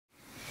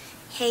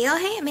Hey y'all,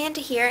 hey,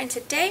 Amanda here, and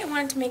today I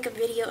wanted to make a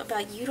video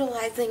about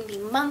utilizing the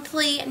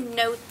monthly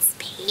notes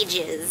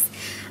pages.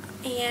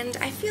 And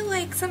I feel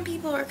like some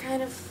people are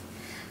kind of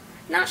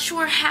not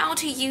sure how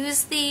to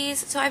use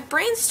these, so I've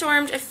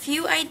brainstormed a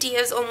few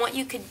ideas on what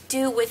you could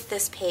do with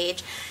this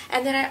page,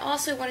 and then I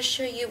also want to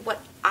show you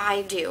what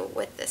I do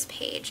with this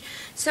page.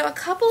 So a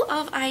couple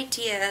of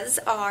ideas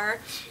are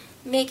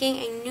making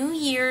a New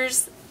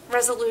Year's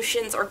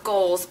resolutions or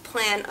goals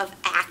plan of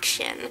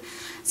action.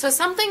 So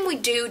something we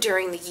do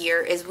during the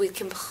year is we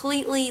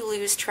completely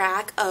lose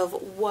track of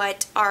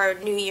what our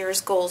New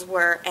Year's goals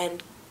were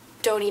and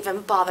don't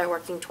even bother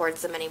working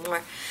towards them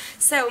anymore.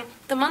 So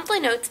the monthly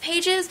notes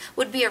pages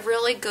would be a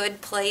really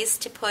good place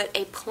to put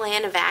a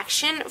plan of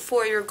action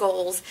for your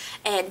goals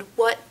and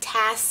what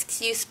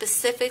tasks you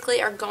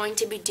specifically are going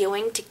to be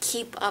doing to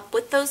keep up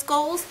with those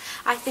goals.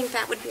 I think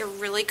that would be a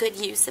really good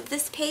use of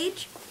this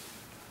page.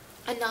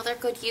 Another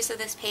good use of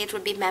this page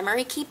would be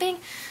memory keeping.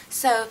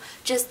 So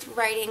just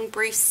writing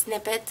brief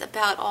snippets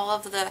about all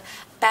of the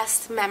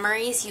best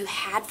memories you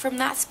had from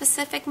that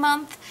specific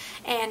month,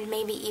 and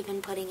maybe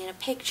even putting in a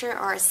picture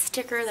or a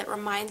sticker that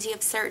reminds you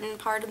of a certain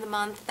part of the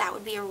month. That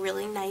would be a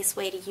really nice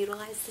way to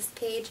utilize this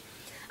page.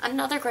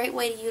 Another great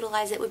way to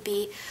utilize it would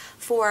be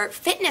for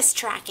fitness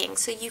tracking.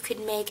 So you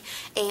could make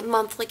a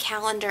monthly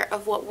calendar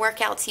of what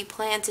workouts you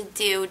plan to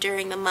do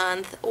during the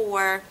month,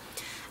 or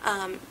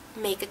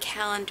make a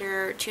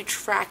calendar to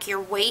track your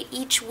weight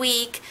each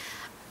week,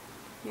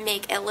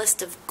 make a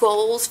list of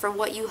goals for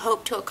what you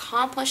hope to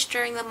accomplish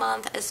during the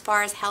month as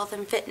far as health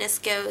and fitness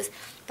goes.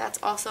 That's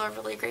also a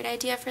really great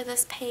idea for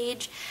this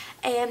page.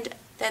 And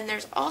then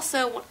there's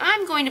also what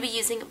I'm going to be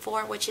using it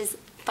for, which is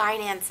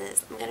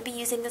finances. I'm going to be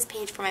using this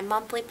page for my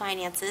monthly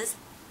finances.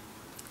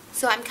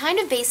 So I'm kind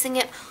of basing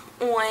it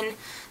on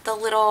the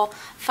little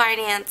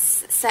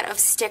finance set of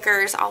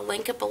stickers. I'll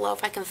link it below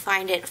if I can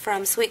find it,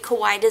 from Sweet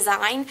Kawaii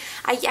Design.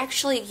 I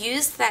actually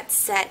used that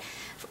set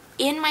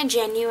in my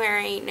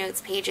January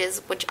notes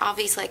pages, which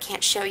obviously I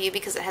can't show you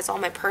because it has all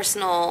my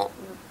personal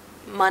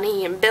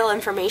money and bill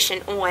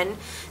information on,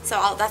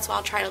 so that's why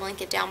I'll try to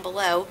link it down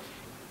below.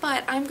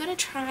 But I'm going to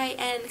try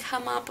and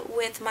come up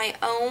with my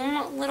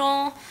own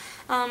little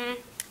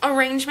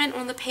arrangement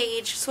on the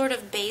page, sort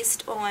of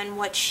based on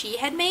what she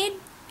had made.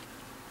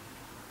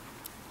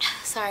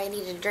 Sorry, I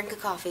needed a drink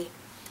of coffee.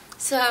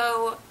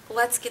 So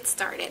let's get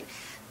started.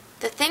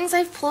 The things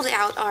I've pulled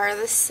out are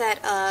this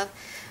set of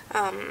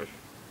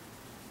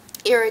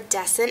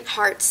iridescent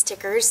heart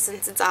stickers,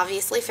 since it's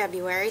obviously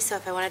February, so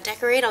if I want to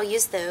decorate I'll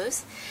use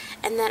those.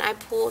 And then I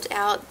pulled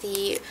out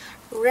the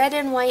red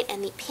and white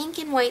and the pink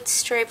and white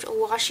striped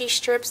washi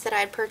strips that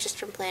I had purchased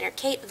from Planner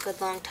Kate a good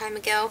long time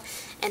ago.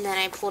 And then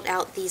I pulled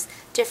out these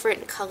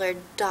different colored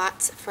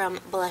dots from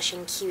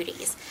Blushing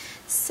Cuties.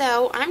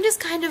 So I'm just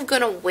kind of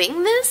going to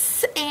wing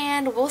this,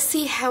 and we'll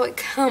see how it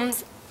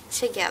comes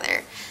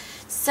together.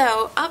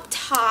 So up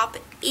top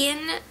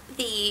in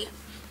the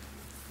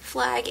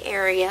flag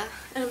area,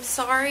 and I'm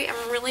sorry,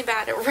 I'm really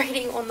bad at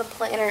writing on the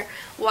planner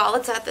while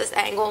it's at this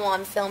angle while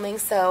I'm filming,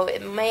 so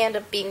it may end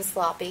up being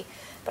sloppy.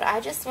 But I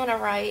just want to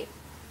write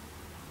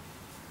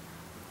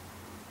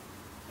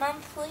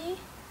monthly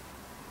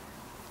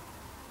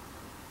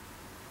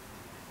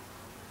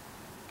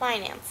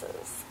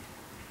finances.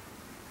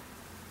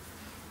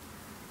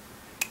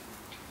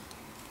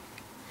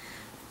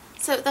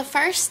 So the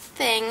first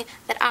thing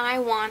that I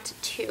want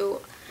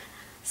to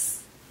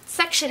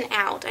section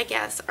out, I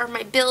guess, are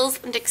my bills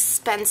and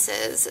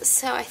expenses.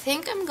 So I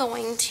think I'm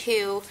going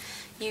to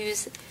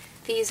use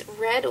these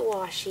red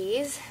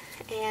washies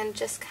and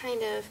just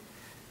kind of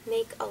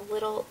make a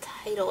little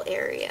title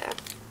area.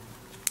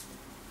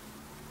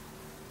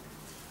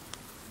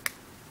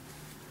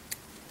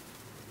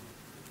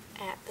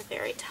 At the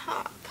very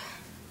top.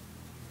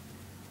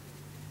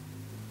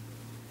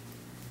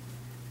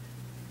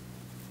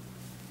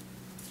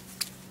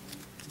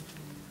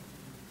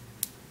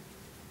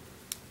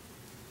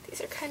 These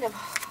are kind of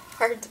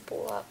hard to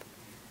pull up.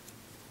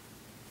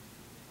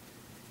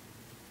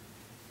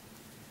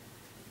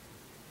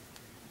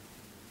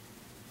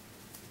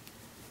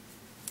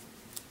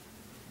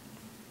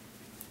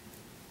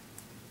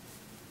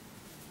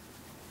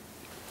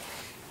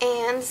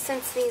 And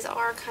since these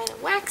are kind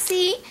of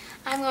waxy,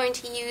 I'm going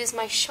to use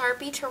my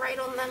Sharpie to write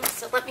on them.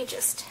 So let me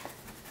just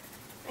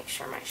make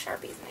sure my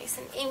Sharpie is nice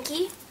and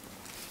inky.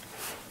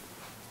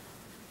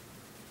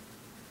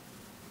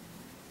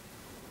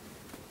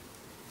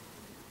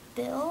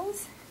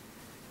 Bills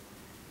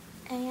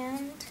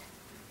and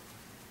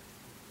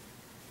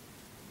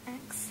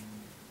expenses.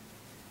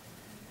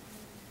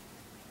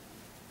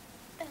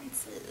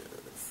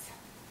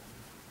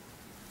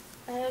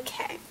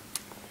 Okay.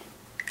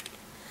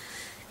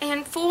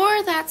 And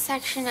for that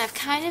section, I've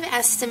kind of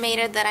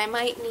estimated that I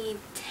might need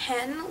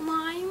 10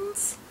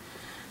 lines.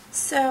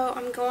 So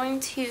I'm going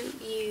to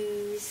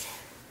use,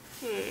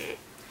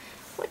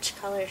 which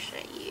color should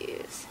I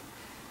use?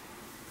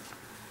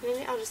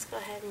 Maybe I'll just go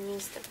ahead and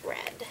use the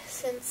red,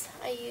 since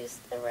I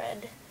used the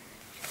red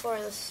for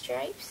the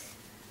stripes.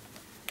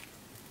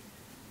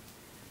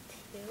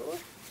 2.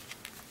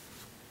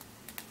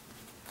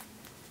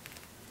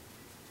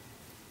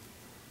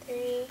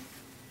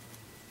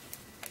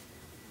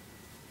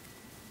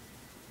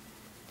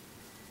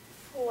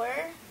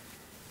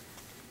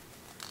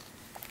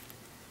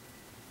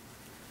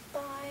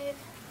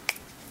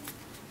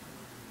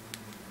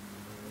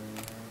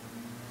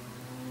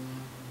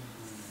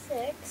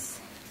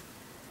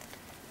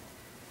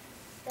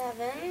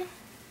 7,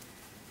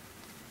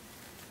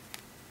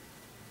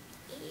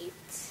 8,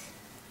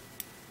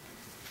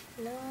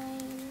 9,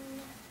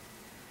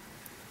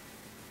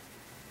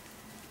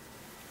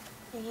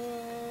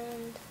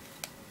 and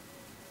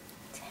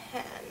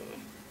 10.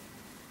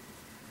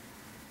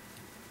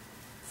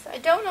 So I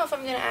don't know if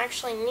I'm going to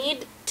actually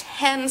need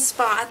 10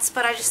 spots,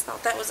 but I just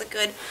thought that was a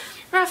good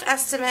rough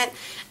estimate.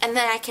 And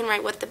then I can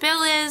write what the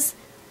bill is,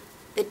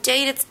 the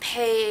date it's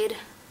paid,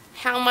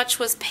 how much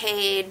was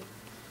paid,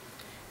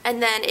 and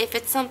then if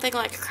it's something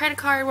like a credit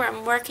card where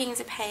I'm working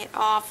to pay it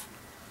off,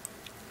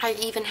 I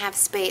even have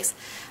space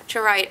to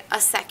write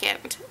a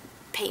second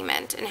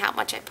payment and how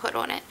much I put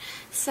on it.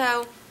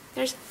 So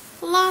there's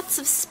lots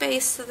of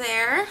space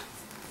there.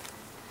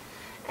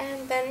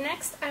 And then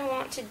next I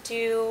want to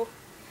do,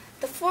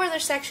 the 4 other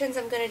sections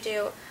I'm going to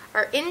do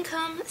are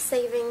income,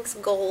 savings,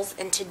 goals,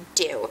 and to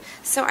do.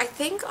 So I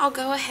think I'll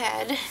go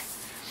ahead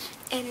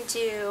and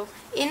do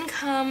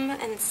income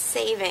and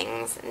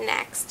savings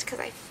next,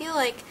 because I feel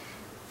like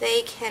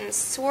they can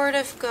sort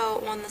of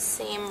go on the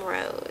same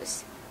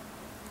rows.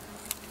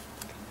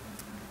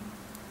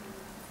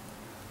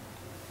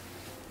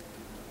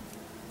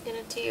 I'm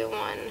going to do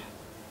one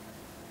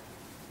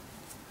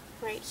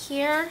right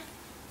here.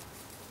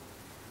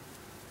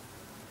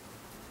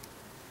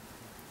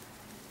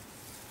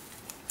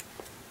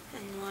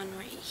 And one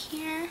right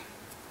here.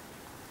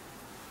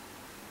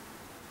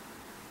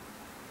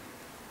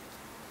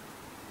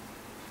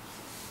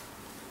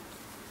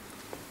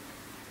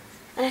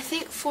 And I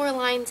think 4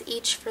 lines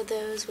each for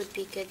those would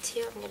be good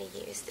too. I'm going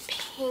to use the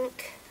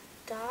pink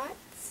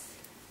dots.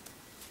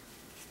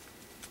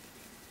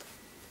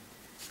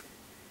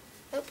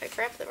 Oh, I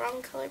grabbed the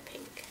wrong color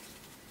pink.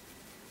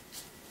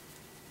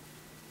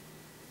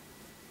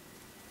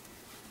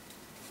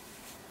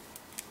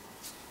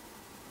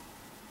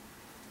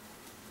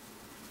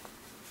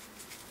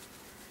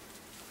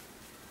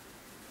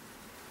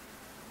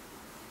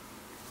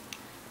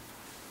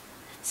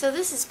 So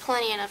this is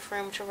plenty enough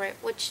room to write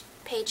which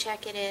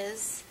paycheck it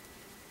is,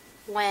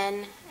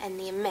 when, and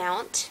the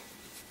amount.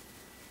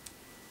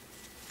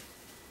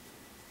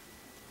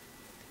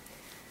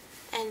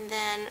 And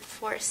then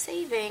for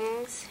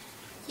savings,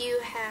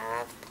 you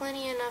have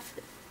plenty enough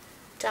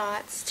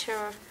dots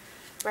to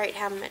write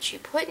how much you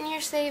put in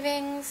your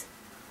savings.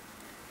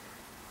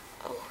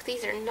 Oh,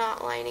 these are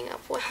not lining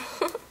up well.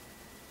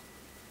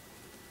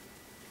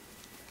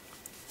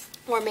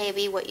 Or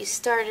maybe what you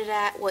started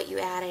at, what you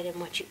added, and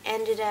what you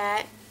ended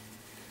at.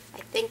 I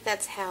think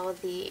that's how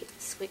the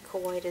Sweet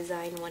Kawaii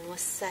Design one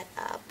was set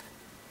up.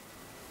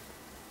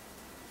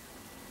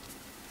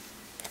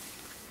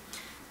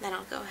 Then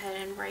I'll go ahead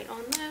and write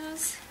on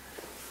those.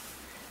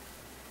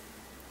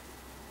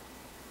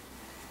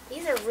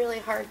 These are really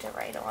hard to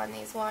write on,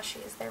 these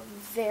washies. They're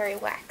very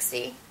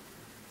waxy.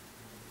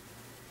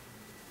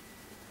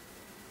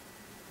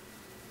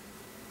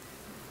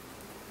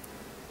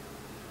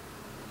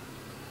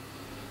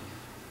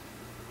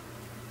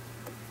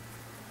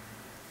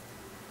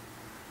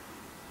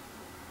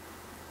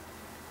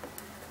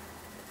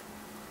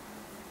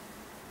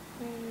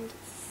 And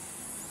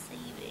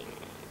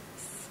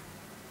savings.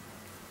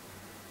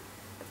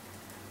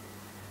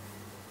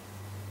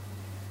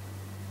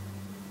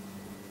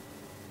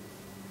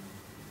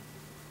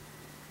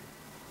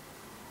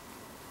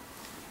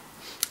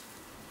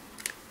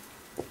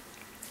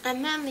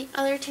 And then the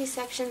other 2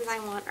 sections I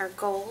want are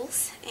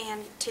goals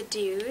and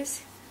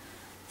to-dos.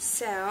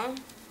 So,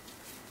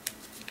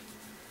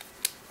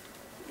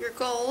 your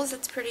goals,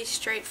 it's pretty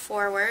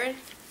straightforward.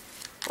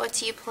 What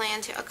do you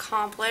plan to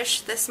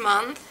accomplish this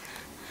month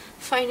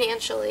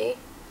financially?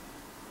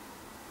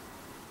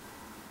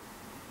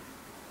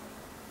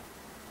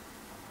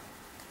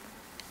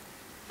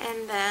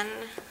 And then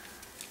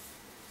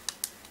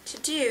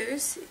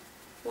to-dos,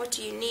 what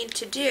do you need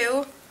to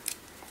do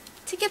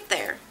to get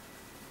there?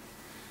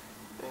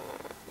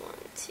 1,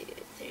 2,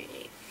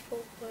 3, 4.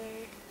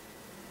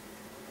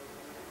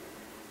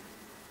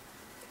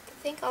 I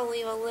think I'll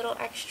leave a little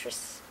extra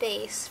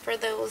space for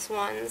those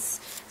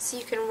ones so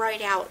you can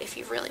write out if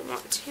you really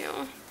want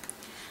to.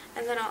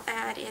 And then I'll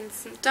add in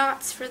some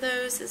dots for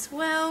those as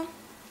well.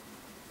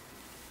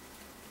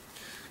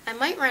 I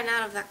might run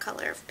out of that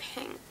color of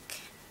pink.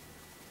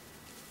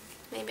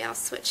 Maybe I'll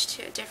switch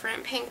to a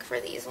different pink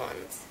for these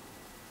ones.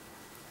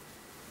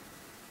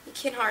 You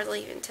can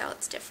hardly even tell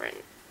it's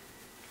different.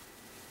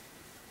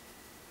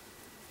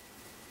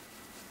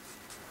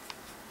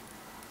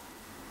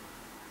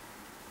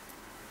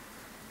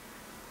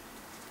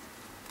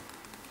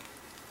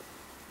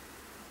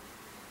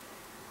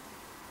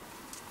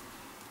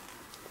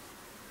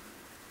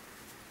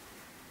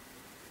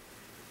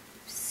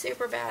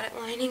 Super bad at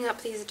lining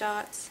up these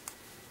dots,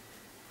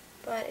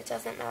 but it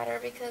doesn't matter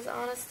because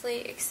honestly,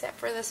 except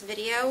for this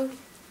video,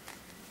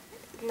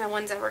 no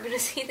one's ever going to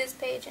see this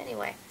page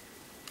anyway.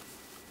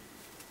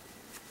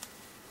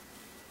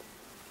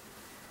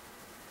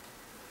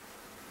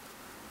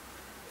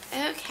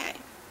 Okay.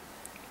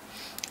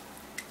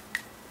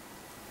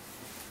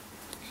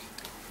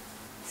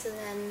 So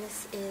then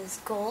this is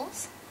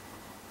goals.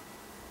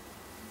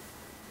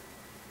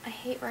 I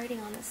hate writing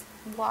on this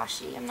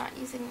washi. I'm not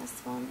using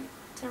this one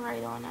to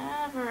write on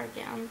ever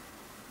again.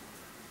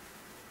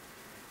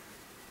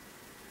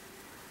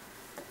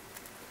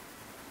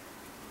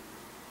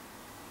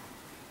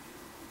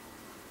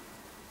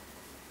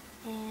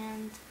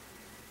 And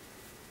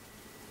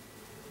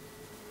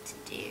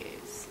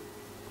to-dos.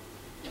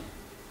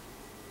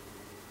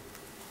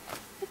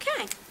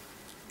 Okay.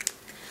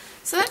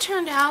 So that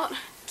turned out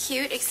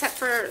cute, except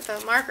for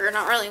the marker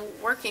not really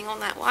working on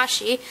that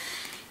washi.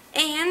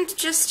 And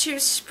just to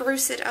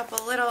spruce it up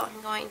a little,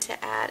 I'm going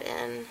to add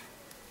in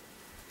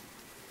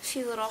a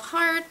few little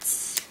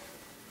hearts,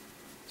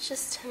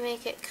 just to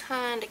make it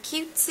kind of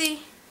cutesy.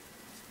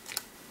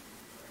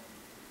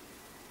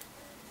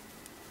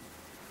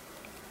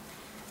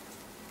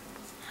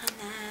 And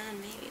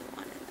then maybe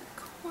one in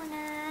the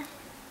corner.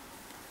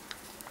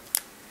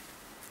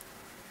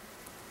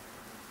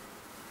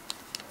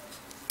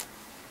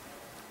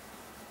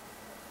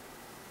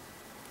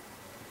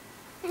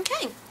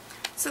 Okay,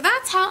 so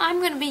that's how I'm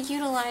going to be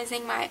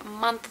utilizing my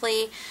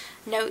monthly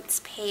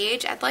notes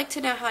page. I'd like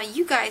to know how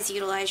you guys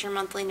utilize your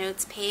monthly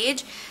notes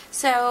page.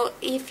 So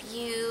if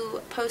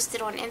you post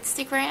it on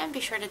Instagram, be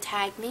sure to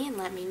tag me and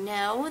let me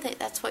know that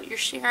that's what you're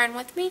sharing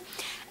with me.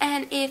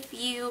 And if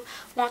you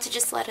want to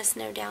just let us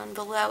know down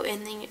below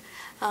in the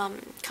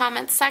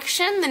comments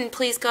section, then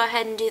please go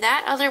ahead and do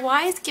that.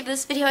 Otherwise, give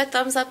this video a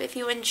thumbs up if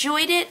you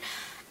enjoyed it.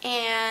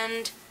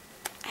 And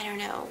I don't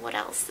know what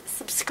else.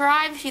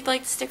 Subscribe if you'd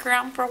like to stick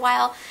around for a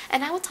while.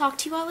 And I will talk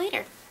to you all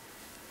later.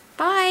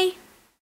 Bye!